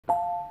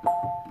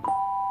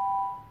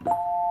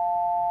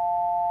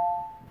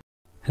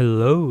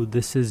Hello,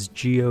 this is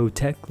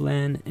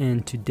Geotech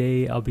and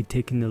today I'll be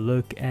taking a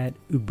look at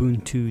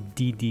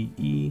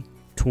UbuntuDDE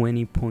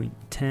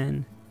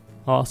 20.10.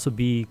 I'll also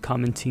be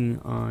commenting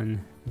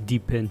on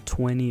Deepin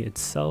 20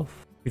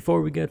 itself.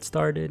 Before we get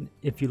started,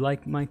 if you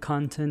like my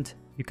content,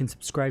 you can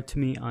subscribe to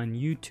me on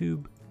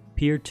YouTube,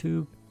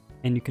 PeerTube,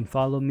 and you can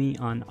follow me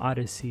on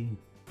Odyssey.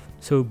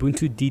 So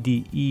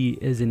UbuntuDDE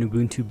is an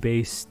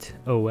Ubuntu-based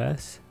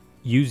OS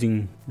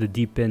using the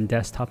Deepin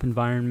desktop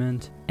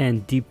environment,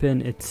 and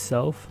Deepin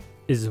itself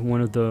is one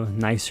of the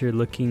nicer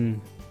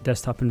looking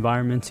desktop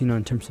environments,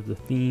 in terms of the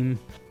theme,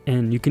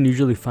 and you can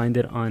usually find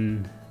it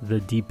on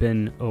the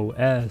Deepin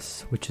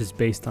OS, which is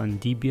based on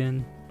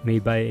Debian,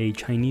 made by a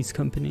Chinese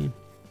company.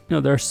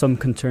 There are some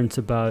concerns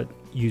about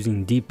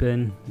using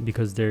Deepin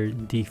because their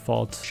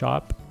default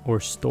shop or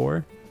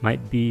store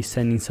might be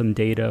sending some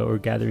data or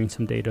gathering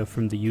some data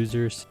from the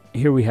users.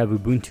 Here we have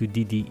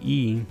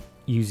UbuntuDDE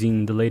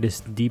using the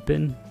latest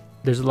Deepin.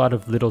 There's a lot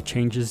of little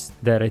changes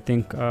that I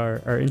think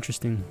are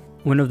interesting.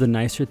 One of the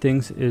nicer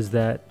things is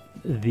that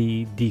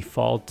the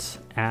default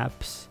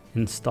apps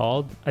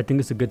installed, I think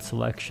it's a good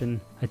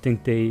selection. I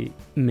think they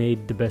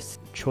made the best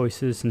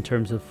choices in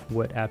terms of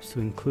what apps to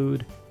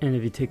include. And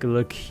if you take a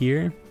look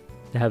here,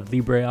 they have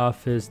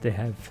LibreOffice, they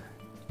have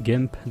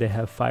GIMP, they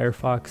have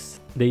Firefox,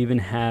 they even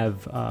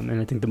have,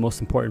 and I think the most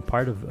important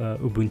part of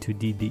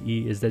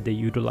UbuntuDDE is that they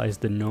utilize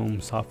the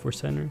Gnome Software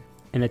Center.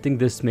 And I think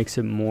this makes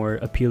it more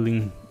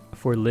appealing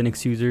for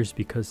Linux users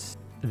because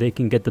they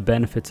can get the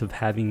benefits of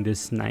having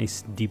this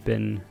nice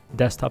Deepin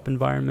desktop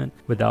environment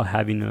without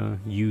having to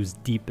use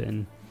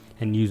Deepin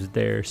and use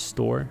their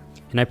store.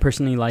 And I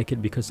personally like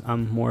it because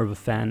I'm more of a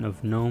fan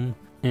of Gnome.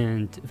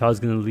 And if I was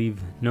going to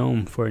leave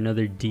Gnome for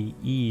another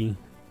DE,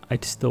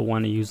 I'd still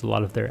want to use a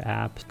lot of their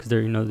apps because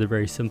they're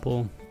very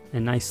simple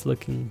and nice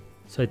looking.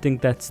 So I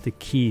think that's the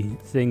key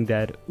thing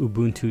that the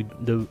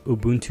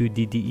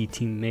UbuntuDDE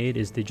team made,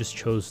 is they just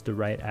chose the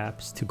right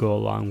apps to go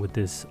along with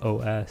this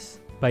OS.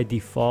 By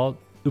default,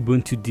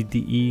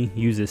 UbuntuDDE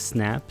uses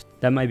snaps.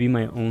 That might be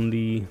my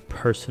only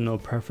personal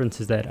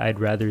preference, is that I'd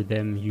rather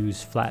them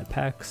use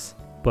Flatpaks,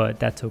 but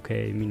that's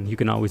okay. I mean, you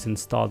can always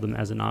install them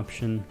as an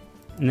option.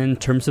 And then in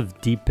terms of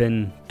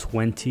Deepin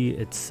 20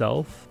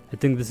 itself, I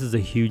think this is a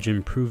huge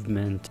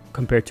improvement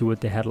compared to what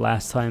they had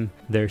last time.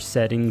 Their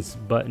settings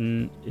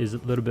button is a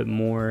little bit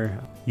more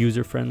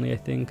user-friendly, I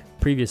think.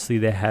 Previously,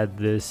 they had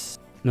this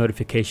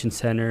notification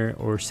center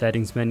or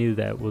settings menu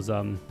that was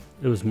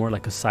it was more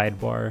like a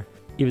sidebar.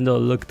 Even though it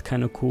looked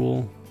kind of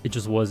cool, it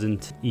just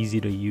wasn't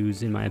easy to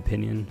use in my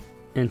opinion.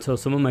 And so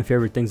some of my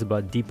favorite things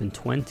about Deepin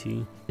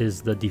 20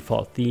 is the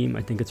default theme.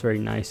 I think it's very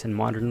nice and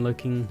modern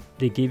looking.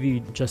 They gave you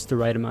just the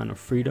right amount of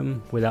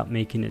freedom without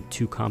making it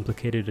too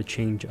complicated to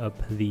change up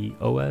the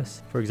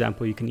OS. For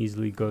example, you can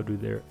easily go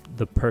to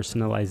the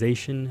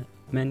personalization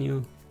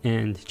menu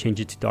and change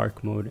it to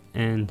dark mode.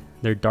 And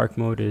their dark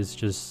mode is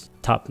just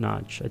top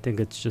notch. I think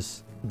it's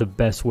just the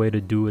best way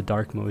to do a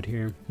dark mode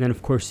here. And then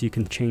of course you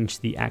can change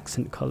the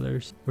accent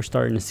colors. We're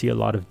starting to see a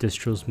lot of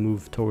distros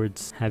move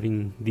towards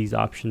having these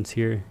options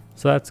here.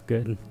 So that's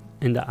good.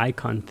 And the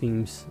icon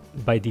themes,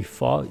 by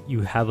default,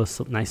 you have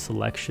a nice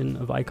selection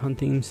of icon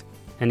themes.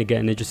 And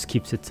again, it just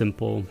keeps it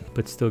simple,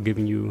 but still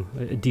giving you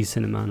a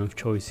decent amount of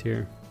choice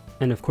here.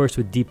 And of course,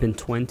 with Deepin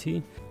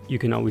 20, you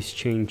can always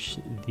change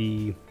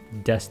the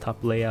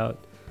desktop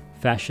layout.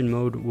 Fashion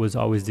mode was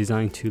always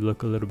designed to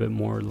look a little bit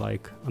more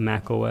like a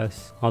Mac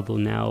OS, although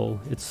now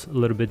it's a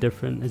little bit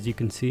different, as you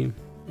can see. And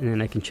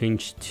then I can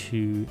change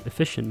to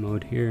efficient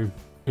mode here.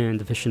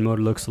 And efficient mode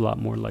looks a lot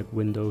more like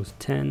Windows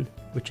 10,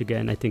 which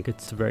again, I think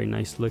it's a very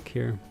nice look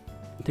here.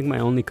 I think my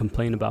only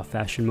complaint about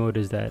fashion mode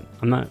is that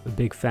I'm not a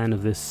big fan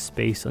of this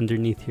space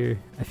underneath here.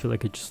 I feel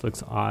like it just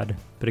looks odd,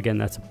 but again,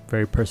 that's a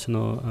very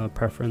personal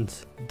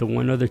preference. The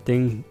one other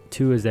thing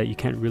too is that you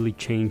can't really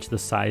change the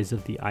size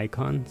of the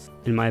icons.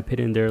 In my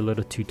opinion, they're a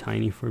little too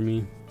tiny for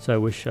me. So I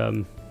wish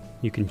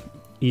you can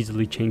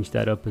easily change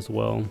that up as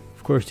well.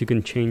 Of course, you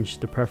can change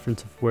the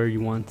preference of where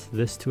you want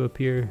this to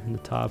appear, in the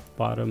top,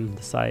 bottom,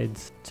 the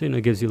sides. So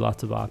it gives you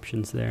lots of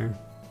options there.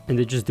 And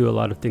they just do a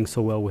lot of things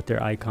so well with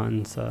their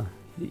icons,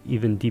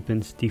 even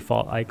Deepin's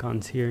default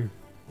icons here.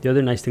 The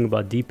other nice thing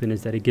about Deepin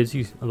is that it gives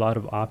you a lot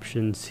of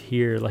options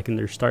here, like in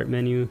their start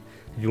menu.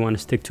 If you want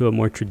to stick to a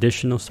more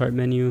traditional start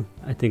menu,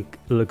 I think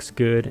it looks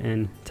good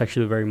and it's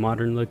actually very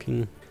modern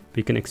looking. But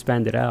you can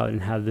expand it out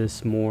and have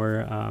this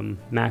more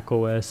Mac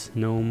OS,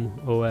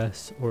 Gnome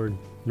OS, or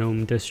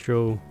Gnome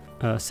distro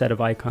set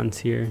of icons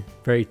here.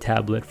 Very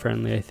tablet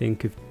friendly, I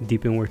think, if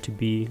Deepin were to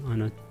be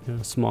on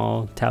a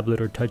small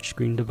tablet or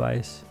touchscreen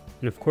device.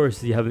 And of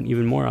course, you have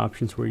even more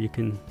options where you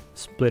can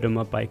split them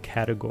up by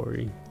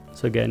category.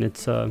 So again,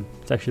 it's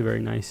actually very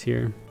nice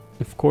here.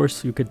 Of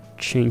course, you could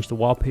change the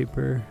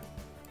wallpaper.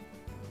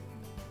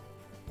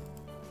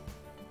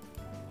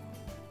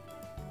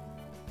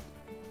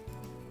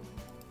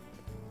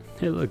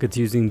 Hey look, it's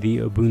using the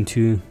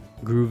Ubuntu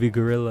Groovy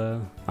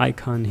Gorilla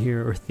icon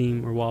here, or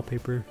theme, or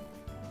wallpaper.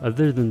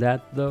 Other than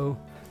that though,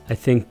 I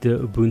think the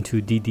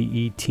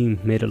UbuntuDDE team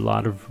made a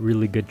lot of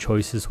really good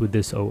choices with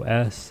this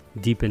OS.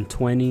 Deepin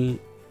 20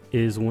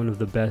 is one of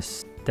the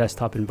best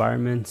desktop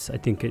environments. I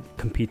think it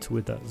competes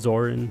with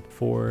Zorin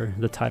for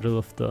the title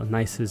of the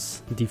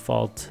nicest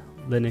default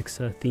Linux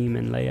theme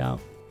and layout.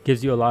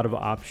 Gives you a lot of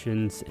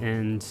options,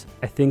 and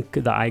I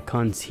think the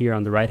icons here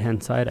on the right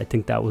hand side, I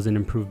think that was an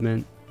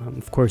improvement.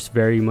 Of course,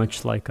 very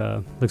much like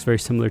looks very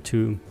similar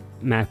to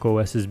Mac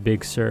OS's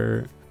Big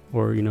Sur,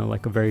 or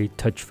like a very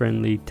touch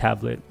friendly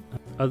tablet.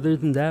 Other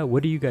than that,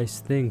 what do you guys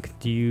think?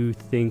 Do you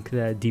think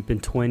that Deepin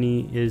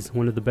 20 is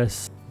one of the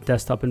best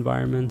desktop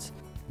environments?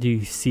 Do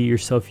you see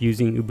yourself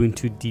using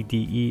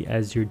UbuntuDDE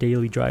as your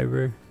daily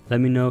driver? Let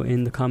me know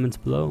in the comments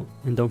below,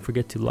 and don't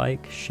forget to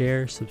like,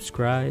 share,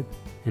 subscribe,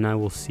 and I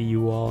will see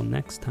you all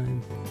next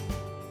time.